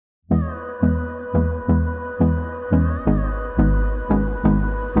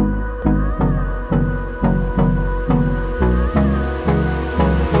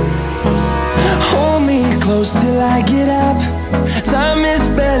close till I get up. Time is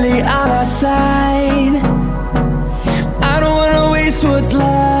barely on our side. I don't wanna waste what's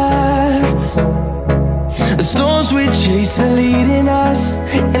left. The storms we chase are leading us,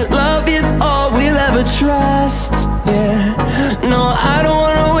 and love is all we'll ever trust. Yeah, no, I don't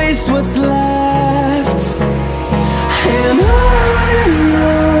wanna waste what's left. And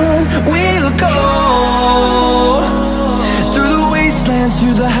on we'll go, through the wastelands,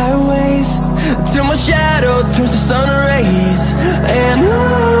 through the highways, till my shadow turns to sun rays. And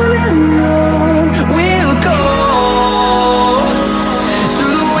on we'll go,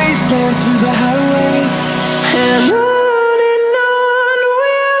 through the wastelands, through the highways, and on we'll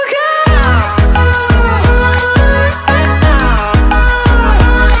go.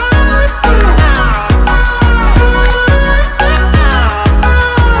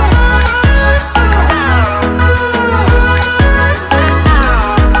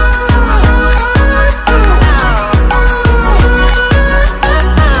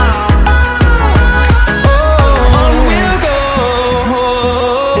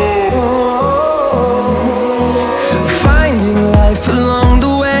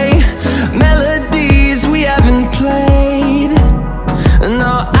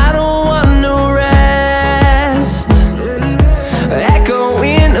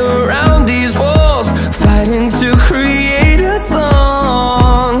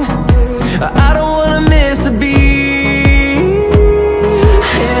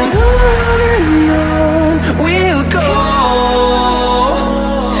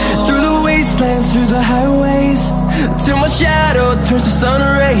 Through the highways, till my shadow turns to sun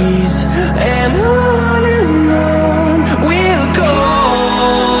rays. And on we'll go,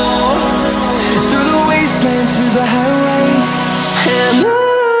 through the wastelands, through the highways, and on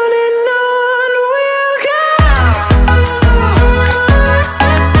we'll go.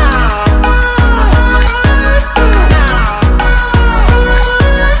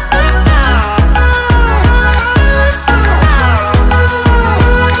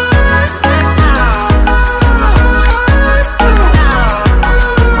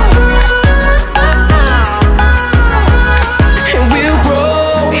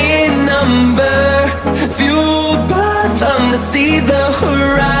 See the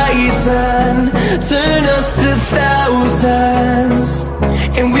horizon, turn us to thousands,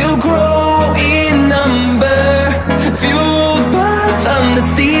 and we'll grow in number, fueled by them to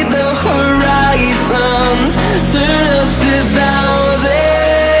see the horizon, turn us to thousands.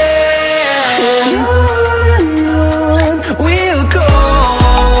 And on we'll go,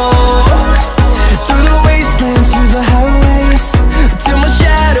 through the wastelands, through the highways, till my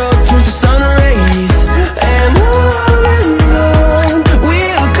shadow turns to sun rays. And on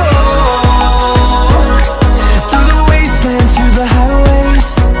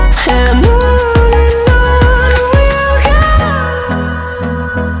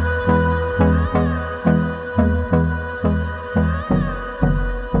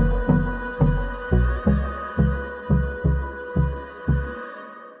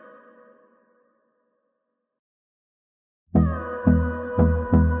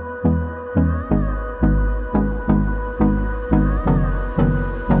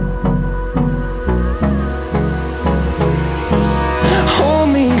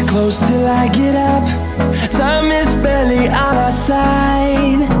close till I get up. Time is barely on our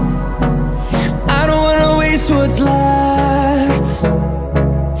side. I don't wanna waste what's left.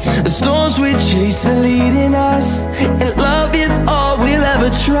 The storms we chase are leading us, and love is all we'll ever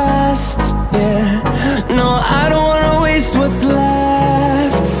trust. Yeah, no, I don't wanna waste what's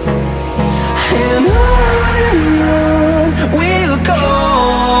left. And on we'll go,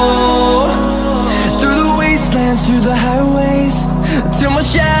 through the wastelands, through the highways, till my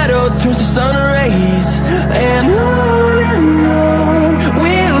shadow turns to sun rays. And